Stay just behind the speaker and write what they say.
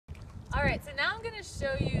All right, so now I'm going to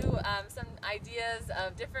show you some ideas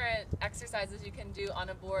of different exercises you can do on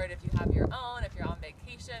a board if you have your own, if you're on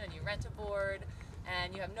vacation and you rent a board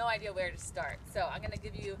and you have no idea where to start. So I'm going to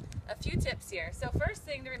give you a few tips here. So first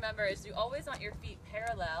thing to remember is you always want your feet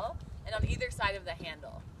parallel and on either side of the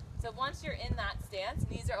handle. So once you're in that stance,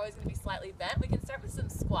 knees are always going to be slightly bent. We can start with some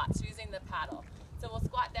squats using the paddle. So we'll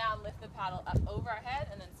squat down, lift the paddle up over our head,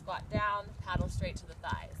 and then squat down, paddle straight to the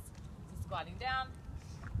thighs. So squatting down,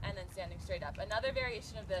 and then standing straight up. Another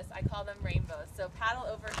variation of this, I call them rainbows. So paddle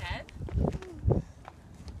overhead.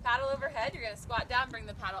 Paddle overhead, you're going to squat down, bring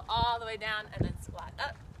the paddle all the way down, and then squat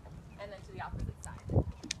up, and then to the opposite side.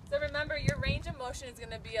 So remember, your range of motion is going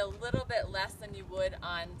to be a little bit less than you would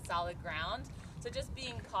on solid ground. So just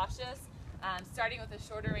being cautious, starting with a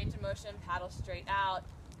shorter range of motion, paddle straight out,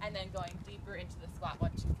 and then going deeper into the squat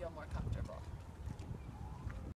once you feel more comfortable.